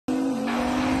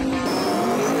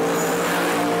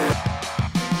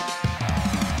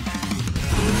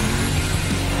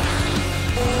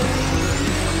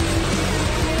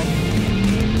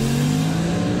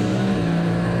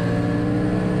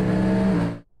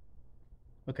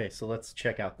Okay, so let's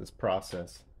check out this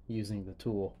process using the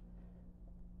tool.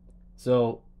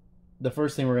 So the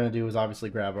first thing we're going to do is obviously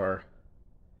grab our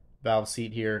valve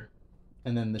seat here,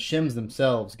 and then the shims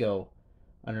themselves go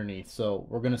underneath. So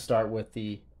we're going to start with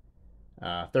the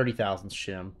 30 thousandths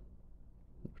shim,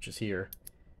 which is here.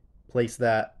 Place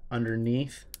that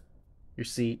underneath your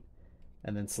seat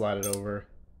and then slide it over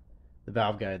the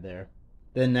valve guide there.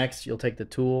 Then next you'll take the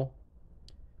tool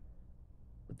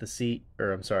with the seat,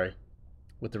 or I'm sorry,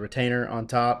 with the retainer on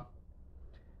top,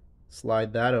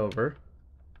 slide that over,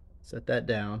 set that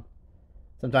down.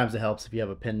 Sometimes it helps if you have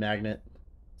a pin magnet.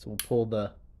 So we'll pull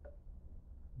the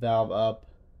valve up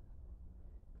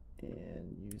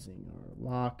and using our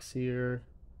locks here,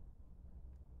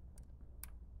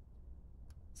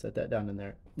 set that down in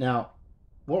there. Now,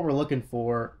 what we're looking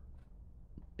for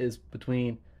is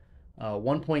between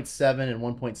 1.7 and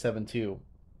 1.72.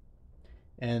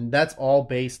 And that's all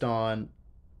based on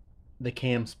the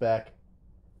cam spec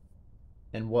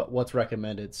and what's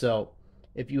recommended. So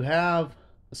if you have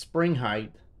a spring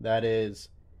height that is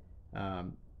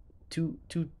too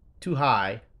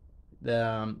high,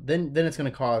 then it's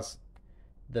going to cause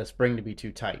the spring to be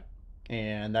too tight,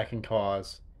 and that can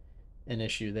cause an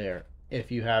issue there.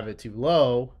 If you have it too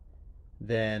low,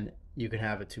 then you can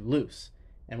have it too loose.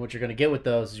 And what you're going to get with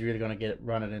those is you're either going to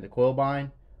run it into coil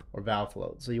bind or valve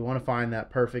float. So you want to find that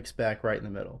perfect spec right in the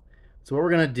middle. So what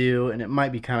we're going to do, and it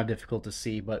might be kind of difficult to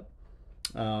see, but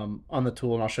on the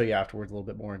tool, and I'll show you afterwards a little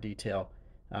bit more in detail,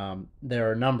 there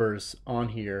are numbers on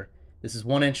here. This is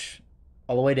 1 inch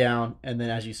all the way down, and then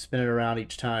as you spin it around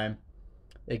each time,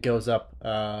 it goes up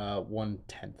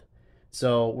 1/10.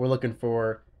 So we're looking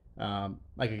for,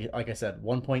 like I said,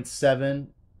 1.7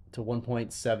 to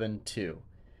 1.72.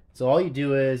 So all you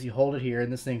do is you hold it here,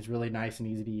 and this thing's really nice and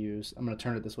easy to use. I'm going to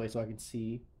turn it this way so I can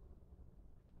see.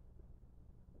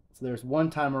 So there's one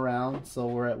time around, so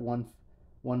we're at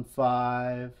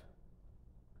 1.5,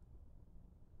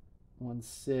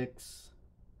 1.6.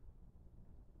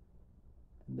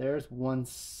 There's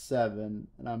 1.7,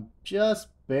 and I'm just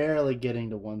barely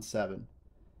getting to 1.7.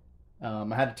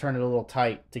 I had to turn it a little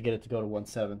tight to get it to go to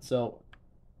 1.7. So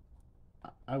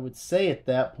I would say at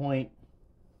that point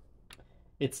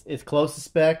it's close to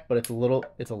spec, but it's a little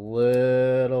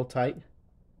tight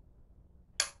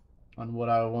on what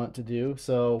I want to do.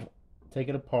 So take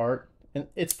it apart, and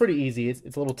it's pretty easy.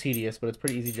 It's a little tedious, but it's a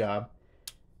pretty easy job.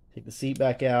 Take the seat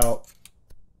back out,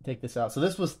 take this out. So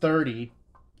this was 30.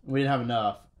 We didn't have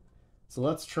enough. So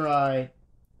let's try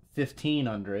 15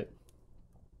 under it.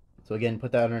 So again,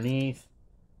 put that underneath,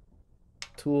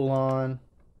 tool on,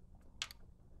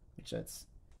 which that's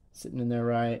sitting in there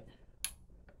right.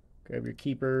 Grab your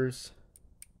keepers.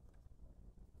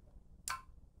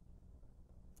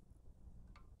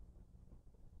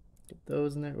 Get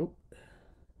those in there. Oop.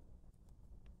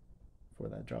 Before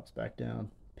that drops back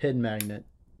down. Pin magnet.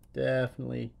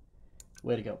 Definitely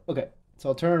way to go. Okay, so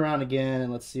I'll turn around again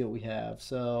and let's see what we have.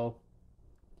 So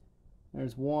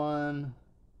there's 1,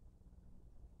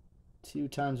 2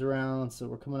 times around, so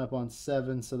we're coming up on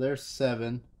 7. So there's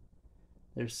 7.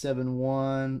 There's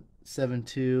 7.1,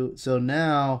 7.2. So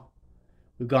now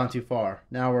we've gone too far.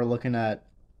 Now we're looking at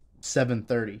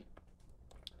 7.30.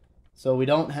 So we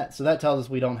don't have. So that tells us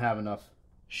we don't have enough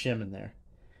shim in there.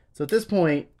 So at this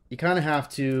point, you kind of have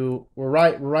to. We're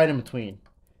right in between.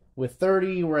 With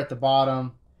 30, we're at the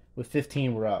bottom. With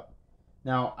 15, we're up.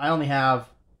 Now I only have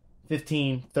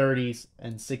 15, 30s,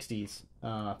 and 60s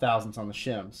thousandths on the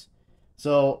shims.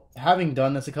 So having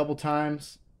done this a couple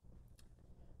times,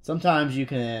 sometimes you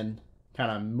can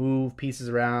kind of move pieces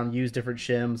around, use different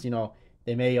shims. You know,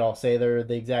 they may all say they're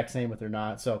the exact same, but they're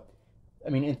not. So, I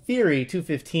mean, in theory,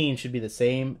 215 should be the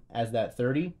same as that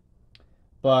 30.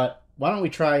 But why don't we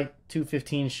try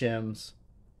 215 shims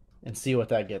and see what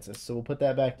that gets us? So we'll put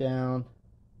that back down.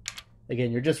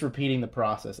 Again, you're just repeating the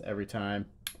process every time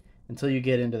until you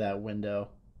get into that window.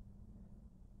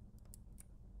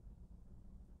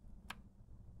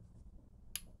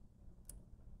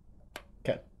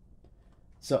 Okay,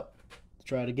 so let's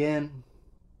try it again.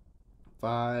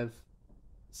 5,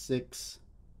 6,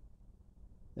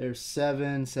 there's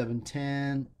 7,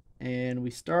 7.10, and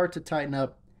we start to tighten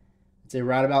up, I'd say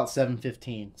right about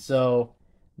 7.15. So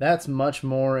that's much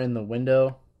more in the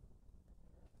window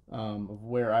of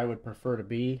where I would prefer to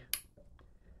be.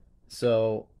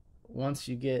 So once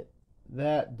you get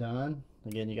that done,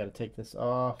 again, you got to take this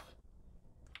off,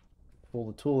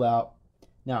 pull the tool out.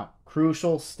 Now,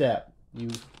 crucial step,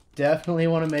 you definitely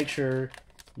want to make sure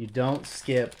you don't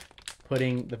skip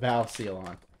putting the valve seal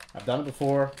on. I've done it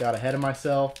before, got ahead of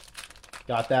myself,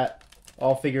 got that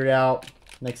all figured out.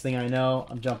 Next thing I know,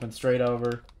 I'm jumping straight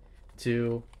over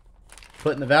to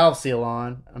putting the valve seal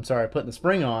on. I'm sorry, putting the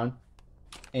spring on,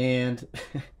 and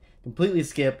completely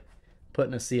skip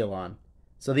putting a seal on.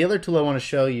 So the other tool I want to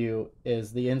show you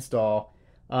is the install.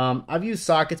 I've used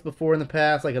sockets before in the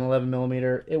past, like an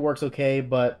 11mm. It works okay,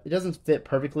 but it doesn't fit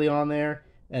perfectly on there.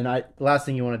 And the last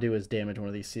thing you want to do is damage one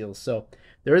of these seals. So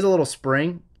there is a little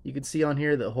spring you can see on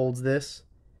here that holds this.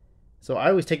 So I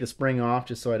always take the spring off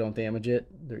just so I don't damage it.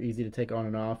 They're easy to take on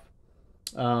and off.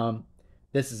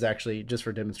 This is actually just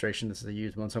for demonstration. This is a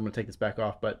used one, so I'm going to take this back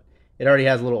off. But it already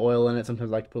has a little oil in it.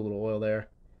 Sometimes I like to put a little oil there.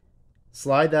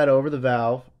 Slide that over the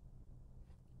valve.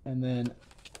 And then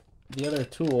the other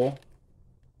tool,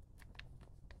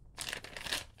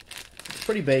 it's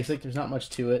pretty basic. There's not much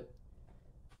to it.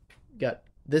 Got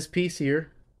this piece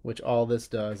here, which all this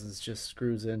does is just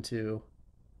screws into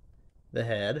the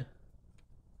head.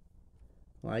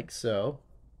 Like so.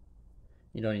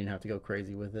 You don't even have to go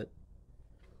crazy with it.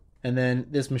 And then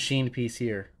this machined piece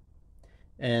here.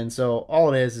 And so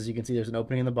all it is you can see there's an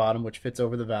opening in the bottom which fits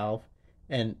over the valve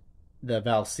and the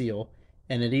valve seal,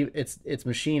 and it's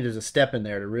machined. There's a step in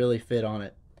there to really fit on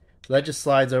it. So that just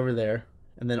slides over there,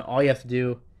 and then all you have to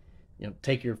do,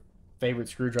 take your favorite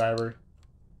screwdriver.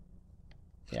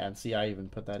 Yeah, and see, I even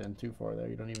put that in too far there.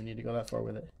 You don't even need to go that far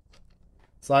with it.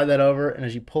 Slide that over, and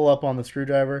as you pull up on the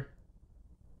screwdriver,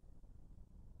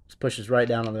 just pushes right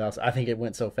down on the valve. I think it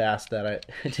went so fast that I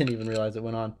didn't even realize it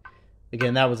went on.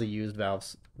 Again, that was a used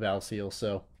valve seal,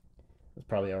 so it's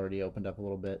probably already opened up a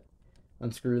little bit.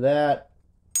 Unscrew that,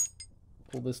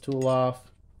 pull this tool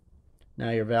off. Now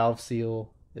your valve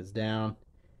seal is down.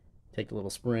 Take the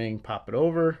little spring, pop it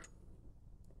over.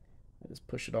 Just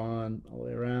push it on all the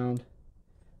way around.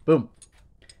 Boom.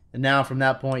 And now from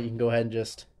that point, you can go ahead and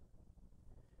just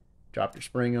drop your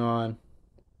spring on.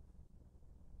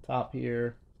 Top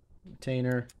here,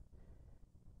 retainer.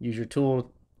 Use your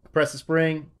tool, press the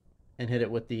spring, and hit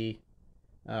it with the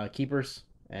keepers.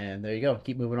 And there you go.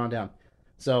 Keep moving on down.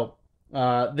 So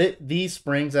these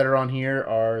springs that are on here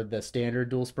are the standard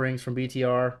dual springs from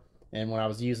BTR. And when I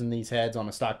was using these heads on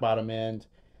a stock bottom end,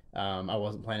 I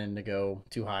wasn't planning to go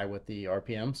too high with the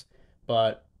RPMs.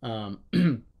 But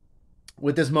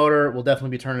with this motor, we'll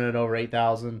definitely be turning it over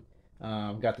 8,000.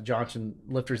 Got the Johnson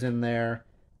lifters in there,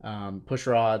 push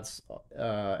rods,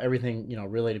 everything,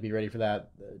 really to be ready for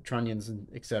that, trunnions, and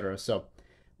etc. So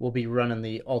we'll be running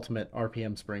the ultimate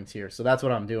RPM springs here. So that's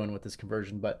what I'm doing with this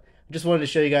conversion. But I just wanted to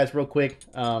show you guys real quick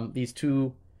these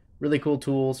two really cool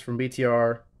tools from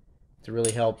BTR to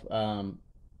really help,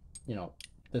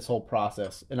 this whole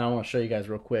process. And I want to show you guys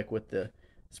real quick with the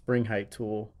spring height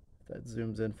tool that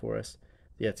zooms in for us.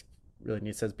 Yeah, it's really neat.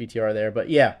 It says BTR there. But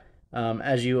yeah,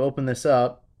 as you open this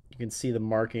up, you can see the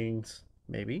markings,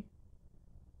 maybe.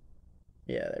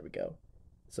 Yeah, there we go.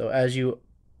 So as you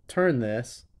turn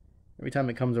this, every time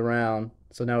it comes around,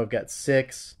 so now we've got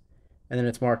 6, and then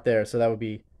it's marked there. So that would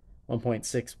be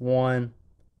 1.61,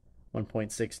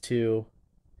 1.62,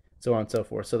 so on and so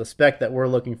forth. So the spec that we're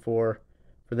looking for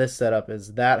this setup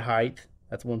is that height.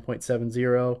 That's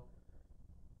 1.70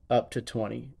 up to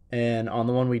 20. And on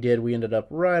the one we did, we ended up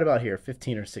right about here,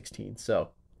 15 or 16. So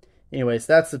anyways,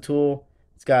 that's the tool.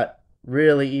 It's got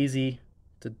really easy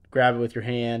to grab it with your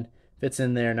hand. Fits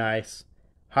in there nice.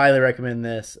 Highly recommend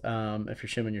this if you're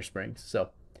shimming your springs. So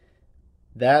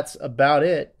that's about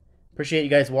it. Appreciate you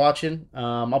guys watching.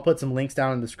 I'll put some links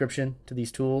down in the description to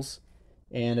these tools.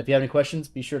 And if you have any questions,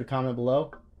 be sure to comment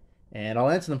below, and I'll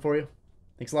answer them for you.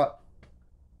 Thanks a lot.